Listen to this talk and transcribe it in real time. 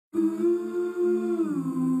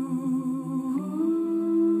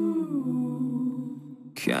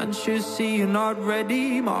Can't you see you're not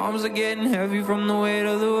ready? My arms are getting heavy from the weight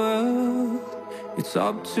of the world. It's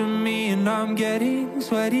up to me and I'm getting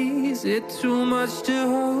sweaty. Is it too much to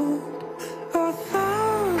hold?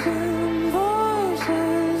 1,000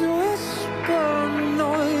 voices whisper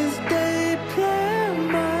noise. They play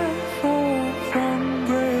my fall from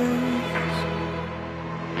grace.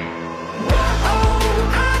 Oh,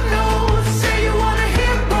 I know. Say you want a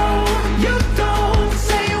hero, you don't.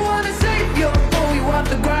 Say you want a savior, oh, you want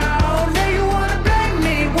the ground. Now you wanna blame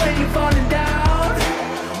me when you're falling down.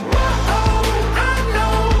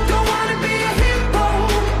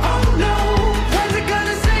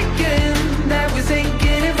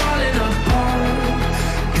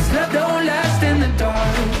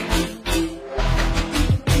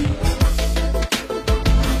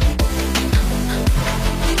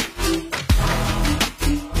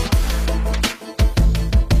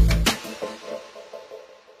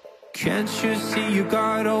 Can't you see you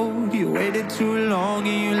got old? You waited too long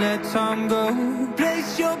and you let time go.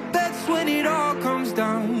 Place your bets when it all comes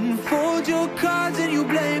down. Fold your cards and you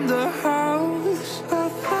blame the house.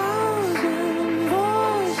 1,000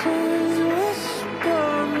 voices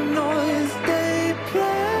whisper noise. They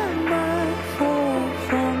play my fall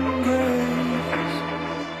from grace.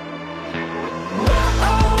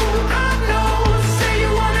 Oh, I know. Say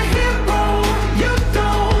you want a hero, you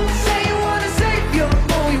don't. Say you want a savior,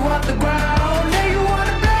 oh, you want the ground. Now you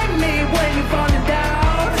wanna blame me when you're falling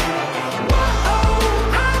down. Oh,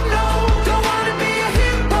 I know. Don't wanna be a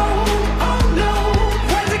hero, oh no.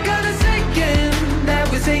 When's it gonna sink in that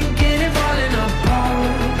we're sinking and falling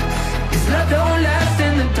apart? 'Cause love don't last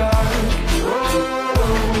in the dark. Oh,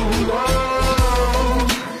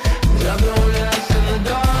 love don't last in the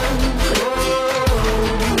dark.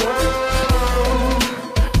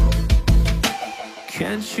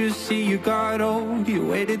 Can't you see you got old? You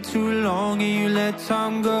waited too long and you let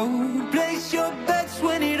time go. Place your bets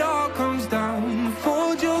when it all comes down.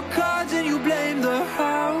 Fold your cards and you blame the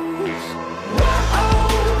house.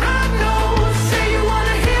 Oh, I know. Say you want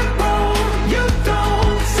a hero, you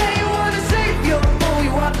don't. Say you want a savior, oh,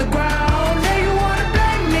 you want the ground. Now you wanna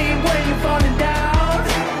blame me when you're falling down.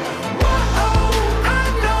 Oh, I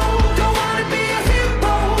know. Don't wanna be a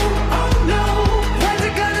hero, oh no. When's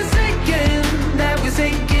it gonna sink in that we're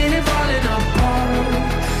sinking and falling apart?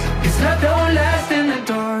 'Cause love don't last.